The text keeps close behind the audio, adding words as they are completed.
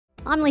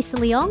I'm Lisa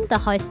Leong, the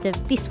host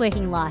of This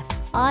Working Life.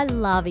 I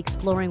love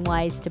exploring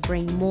ways to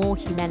bring more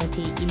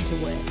humanity into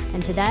work.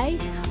 And today,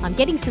 I'm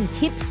getting some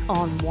tips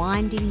on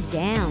winding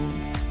down.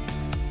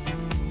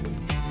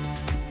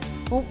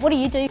 Well, what do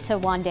you do to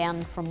wind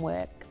down from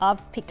work?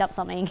 I've picked up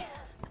something.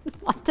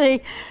 I do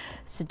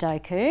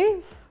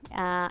Sudoku,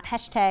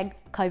 hashtag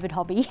COVID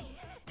hobby.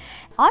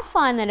 I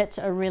find that it's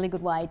a really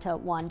good way to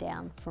wind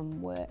down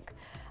from work.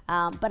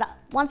 But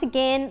once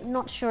again,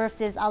 not sure if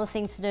there's other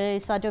things to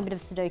do, so I do a bit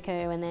of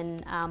Sudoku, and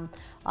then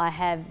I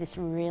have this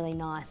really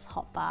nice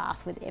hot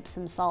bath with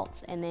Epsom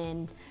salts, and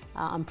then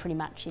I'm pretty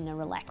much in a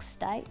relaxed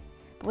state.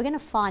 But we're going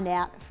to find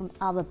out from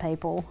other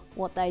people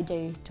what they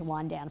do to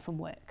wind down from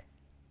work.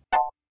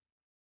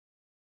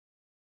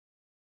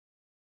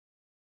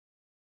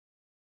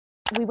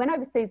 We went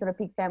overseas on a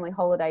big family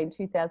holiday in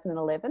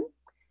 2011,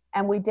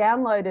 and we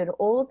downloaded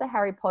all of the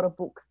Harry Potter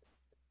books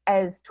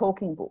as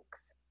talking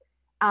books.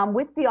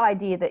 With the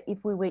idea that if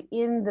we were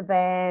in the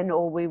van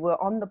or we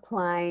were on the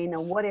plane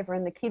or whatever,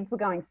 and the kids were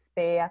going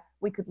spare,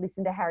 we could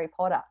listen to Harry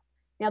Potter.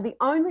 Now, the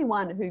only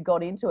one who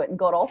got into it and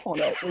got off on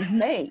it was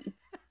me.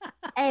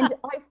 And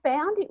I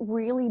found it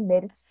really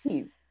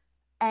meditative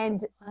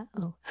and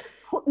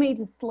put me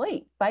to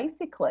sleep,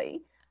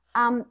 basically.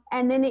 And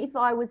then if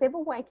I was ever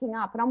waking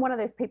up, and I'm one of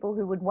those people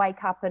who would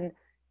wake up and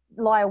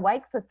lie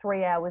awake for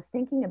 3 hours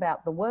thinking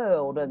about the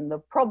world and the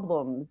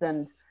problems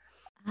and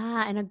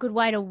and a good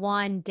way to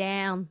wind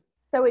down.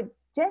 So it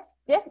just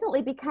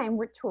definitely became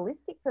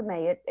ritualistic for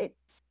me.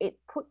 It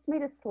puts me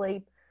to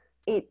sleep.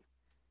 It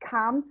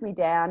calms me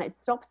down. It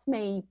stops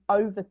me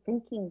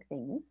overthinking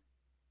things.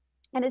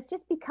 And it's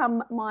just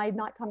become my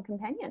nighttime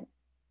companion.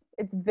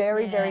 It's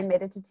very, very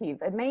meditative.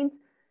 It means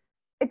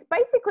it's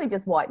basically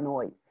just white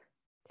noise.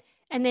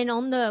 And then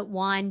on the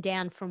wind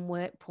down from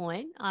work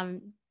point,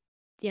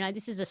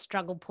 this is a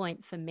struggle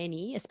point for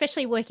many,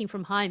 especially working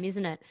from home,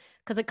 isn't it?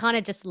 Because it kind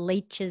of just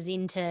leaches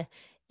into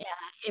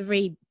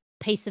every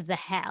piece of the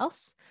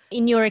house.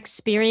 In your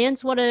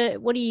experience, what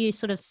do you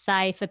sort of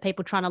say for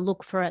people trying to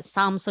look for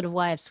some sort of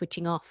way of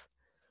switching off?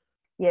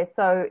 Yeah,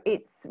 so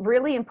it's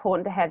really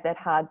important to have that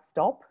hard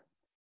stop.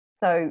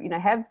 So,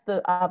 have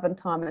the oven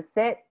timer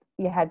set,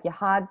 you have your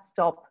hard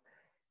stop,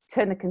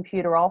 turn the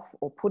computer off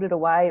or put it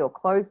away or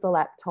close the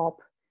laptop,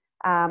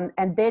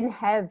 and then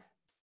have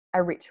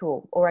a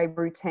ritual or a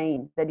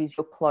routine that is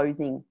your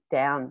closing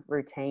down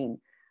routine.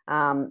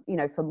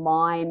 For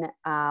mine,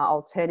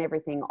 I'll turn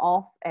everything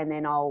off and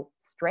then I'll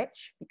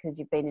stretch because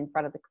you've been in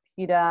front of the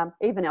computer,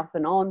 even off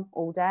and on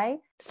all day.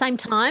 Same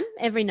time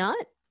every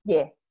night?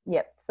 Yeah,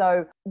 yep.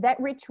 So that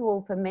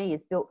ritual for me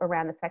is built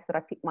around the fact that I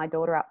pick my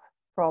daughter up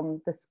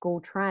from the school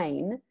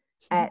train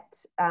at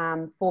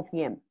 4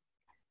 p.m.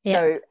 Yep.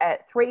 So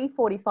at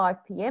 3:45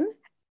 p.m,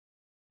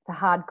 it's a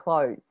hard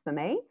close for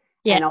me.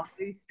 Yeah. And I'll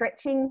do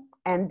stretching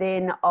and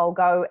then I'll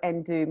go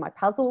and do my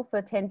puzzle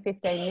for 10,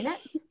 15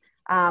 minutes.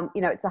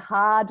 It's a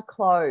hard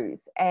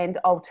close and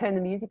I'll turn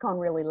the music on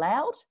really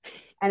loud.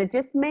 And it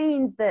just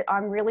means that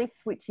I'm really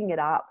switching it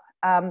up.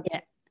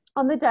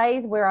 On the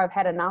days where I've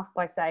had enough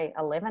by, say,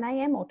 11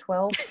 a.m. or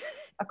 12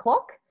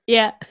 o'clock,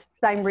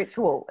 same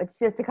ritual. It's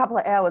just a couple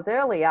of hours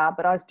earlier,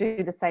 but I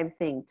do the same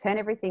thing. Turn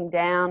everything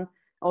down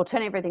or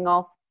turn everything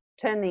off.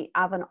 Turn the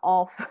oven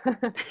off,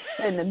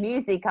 turn the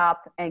music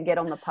up and get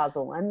on the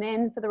puzzle. And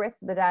then for the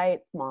rest of the day,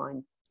 it's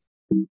mine.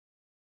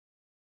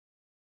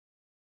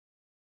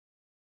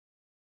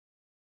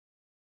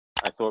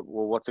 I thought,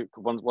 well,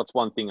 what's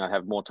one thing I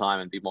have more time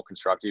and be more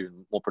constructive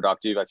and more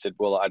productive? I said,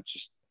 well,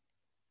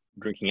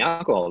 drinking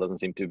alcohol doesn't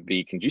seem to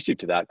be conducive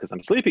to that because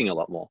I'm sleeping a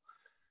lot more.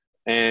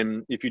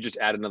 And if you just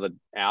add another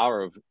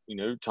hour of,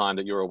 time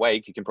that you're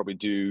awake, you can probably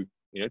do,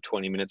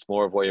 20 minutes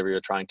more of whatever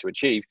you're trying to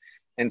achieve.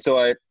 And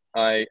so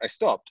I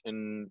stopped,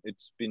 and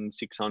it's been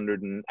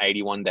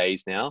 681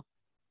 days now.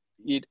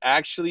 It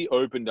actually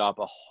opened up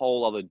a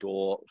whole other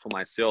door for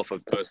myself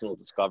of personal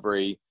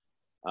discovery,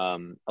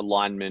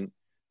 alignment,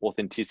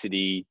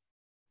 authenticity,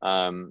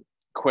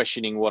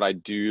 questioning what I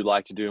do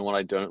like to do and what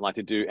I don't like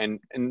to do.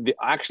 And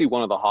actually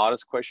one of the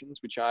hardest questions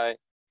which I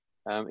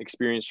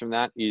experienced from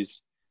that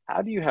is,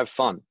 how do you have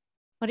fun?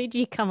 What did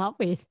you come up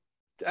with?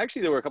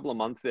 Actually, there were a couple of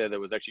months there that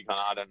was actually kind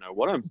of, I don't know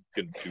what I'm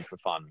going to do for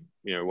fun.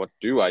 What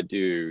do I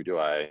do?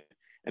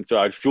 And so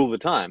I'd fill the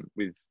time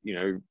with,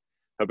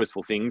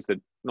 purposeful things that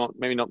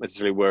maybe not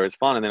necessarily were as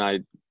fun. And then I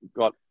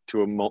got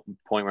to a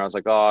point where I was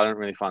like, oh, I don't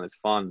really find this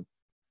fun.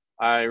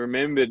 I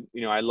remembered,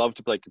 I love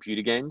to play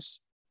computer games.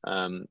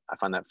 I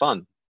find that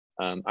fun.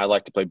 I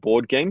like to play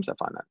board games. I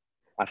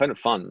find it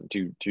fun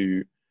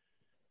to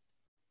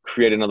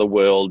create another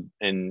world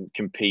and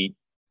compete.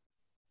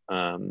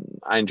 I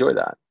enjoy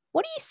that.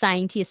 What are you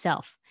saying to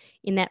yourself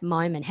in that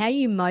moment? How are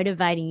you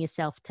motivating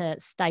yourself to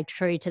stay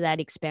true to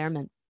that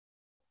experiment?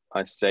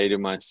 I say to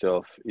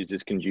myself, is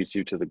this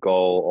conducive to the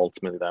goal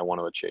ultimately that I want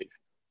to achieve?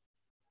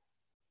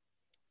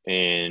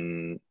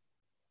 And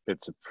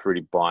it's a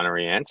pretty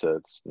binary answer.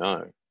 It's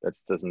no.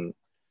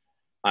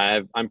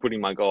 I'm putting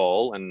my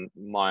goal and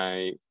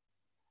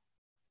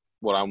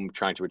what I'm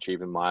trying to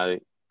achieve in my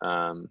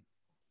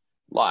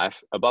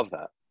life above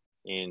that.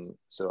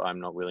 so I'm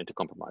not willing to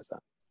compromise that.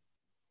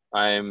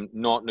 I am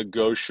not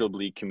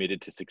negotiably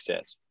committed to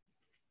success.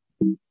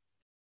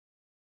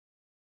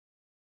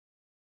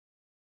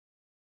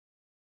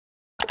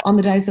 On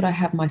the days that I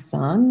have my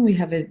son, we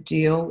have a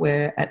deal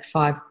where at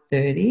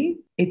 5:30,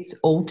 it's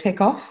all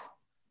tech off.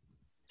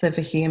 So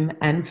for him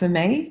and for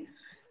me.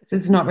 So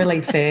it's not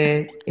really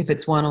fair if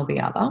it's one or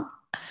the other.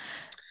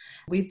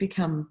 We've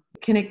become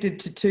connected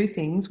to two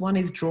things. One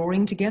is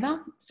drawing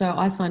together. So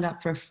I signed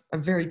up for a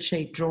very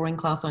cheap drawing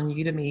class on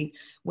Udemy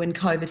when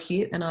COVID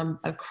hit, and I'm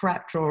a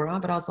crap drawer,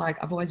 but I was like,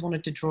 I've always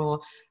wanted to draw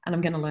and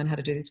I'm going to learn how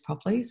to do this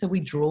properly. So we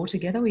draw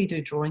together. We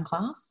do drawing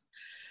class.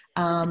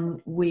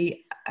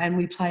 We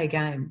play a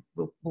game.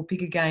 We'll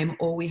pick a game,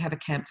 or we have a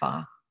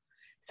campfire.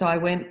 So I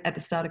went at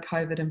the start of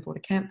COVID and bought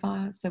a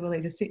campfire. So we'll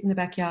either sit in the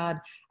backyard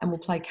and we'll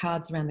play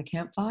cards around the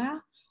campfire,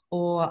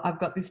 or I've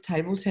got this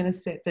table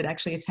tennis set that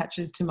actually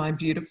attaches to my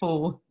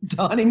beautiful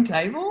dining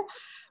table.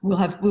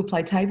 We'll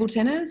play table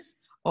tennis,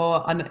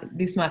 or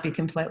this might be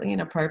completely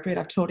inappropriate.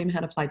 I've taught him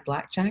how to play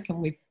blackjack, and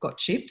we've got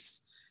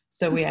chips.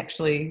 So we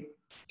actually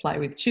play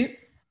with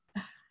chips.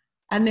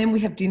 And then we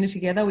have dinner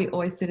together. We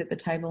always sit at the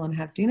table and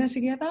have dinner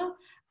together.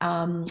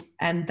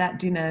 And that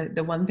dinner,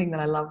 the one thing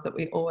that I love that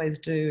we always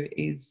do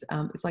is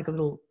it's like a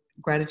little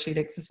gratitude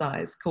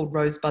exercise called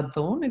Rosebud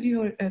Thorn. Have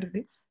you heard of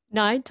this?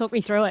 No, talk me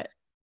through it.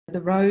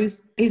 The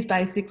rose is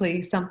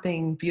basically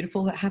something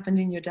beautiful that happened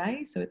in your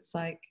day. So it's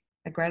like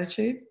a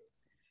gratitude.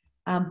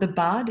 The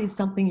bud is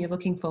something you're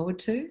looking forward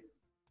to.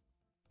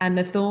 And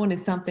the thorn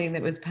is something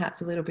that was perhaps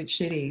a little bit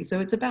shitty.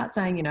 So it's about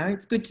saying,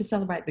 it's good to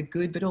celebrate the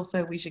good, but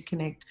also we should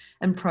connect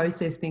and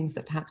process things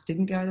that perhaps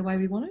didn't go the way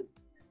we wanted.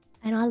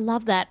 And I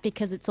love that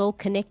because it's all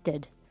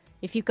connected.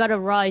 If you've got a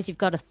rose, you've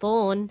got a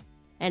thorn,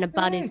 and a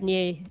bud is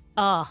new.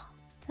 Oh,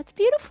 that's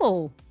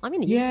beautiful. I'm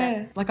going to use that.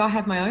 Yeah, like I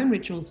have my own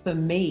rituals for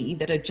me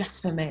that are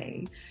just for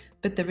me,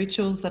 but the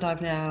rituals that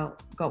I've now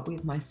got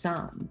with my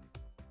son,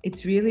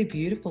 it's really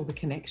beautiful, the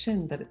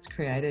connection that it's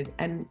created.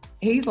 And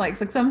he's like,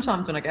 so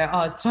sometimes when I go,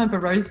 oh, it's time for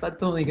Rosebud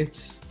Thorn, he goes,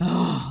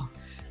 oh.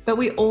 But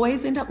we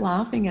always end up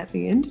laughing at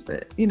the end of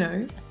it,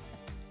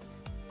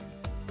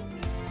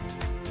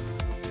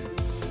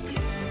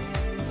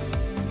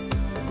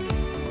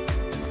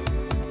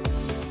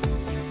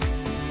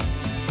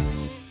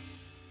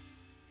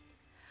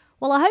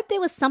 Well, I hope there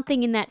was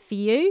something in that for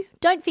you.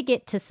 Don't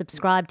forget to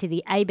subscribe to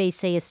the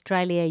ABC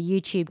Australia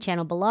YouTube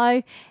channel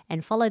below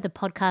and follow the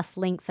podcast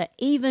link for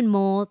even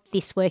more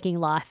This Working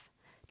Life.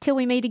 Till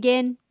we meet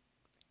again,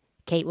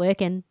 keep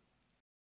working.